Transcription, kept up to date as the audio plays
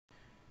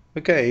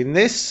Okay, in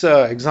this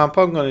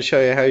example I'm going to show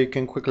you how you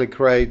can quickly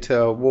create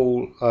a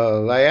wall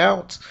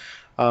layout.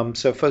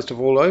 So first of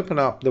all, open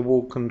up the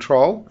wall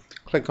control,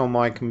 click on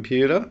my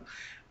computer,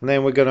 and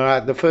then we're going to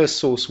add the first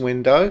source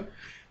window,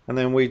 and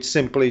then we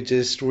simply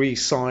just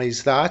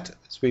resize that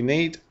as we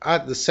need.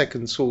 Add the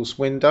second source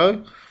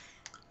window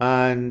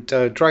and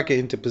drag it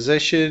into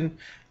position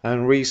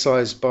and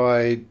resize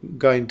by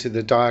going to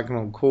the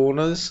diagonal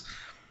corners.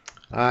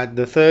 Add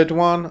the third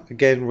one,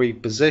 again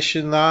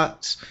reposition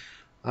that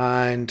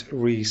and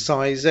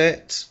resize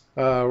it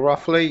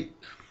roughly.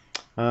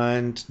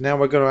 And now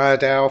we're going to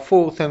add our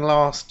fourth and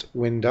last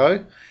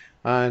window,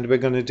 and we're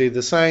going to do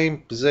the same,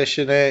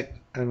 position it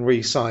and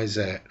resize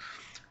it.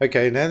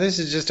 Okay, now this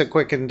is just a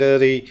quick and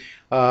dirty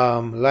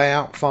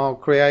layout file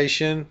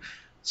creation.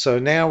 So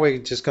now we're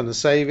just going to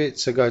save it.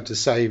 So go to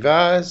Save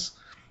As,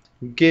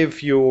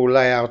 give your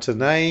layout a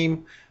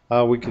name.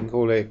 We can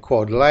call it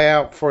Quad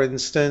Layout, for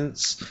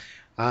instance.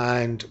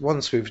 And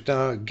once we've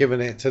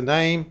given it a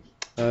name,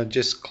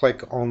 just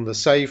click on the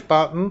Save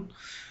button.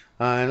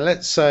 And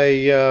let's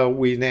say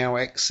we now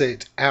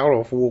exit out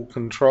of wall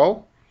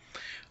control.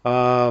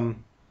 So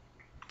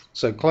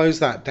close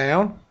that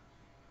down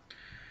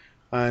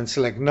and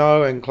select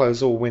No and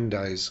close all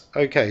windows.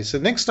 Okay, so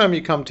next time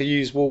you come to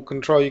use wall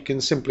control, you can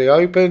simply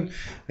open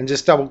and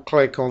just double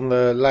click on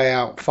the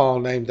layout file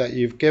name that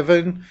you've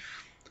given.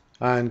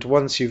 And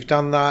once you've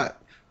done that,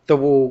 the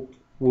wall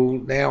will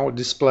now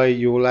display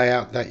your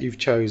layout that you've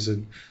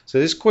chosen. So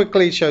this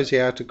quickly shows you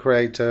how to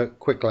create a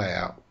quick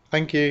layout.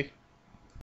 Thank you.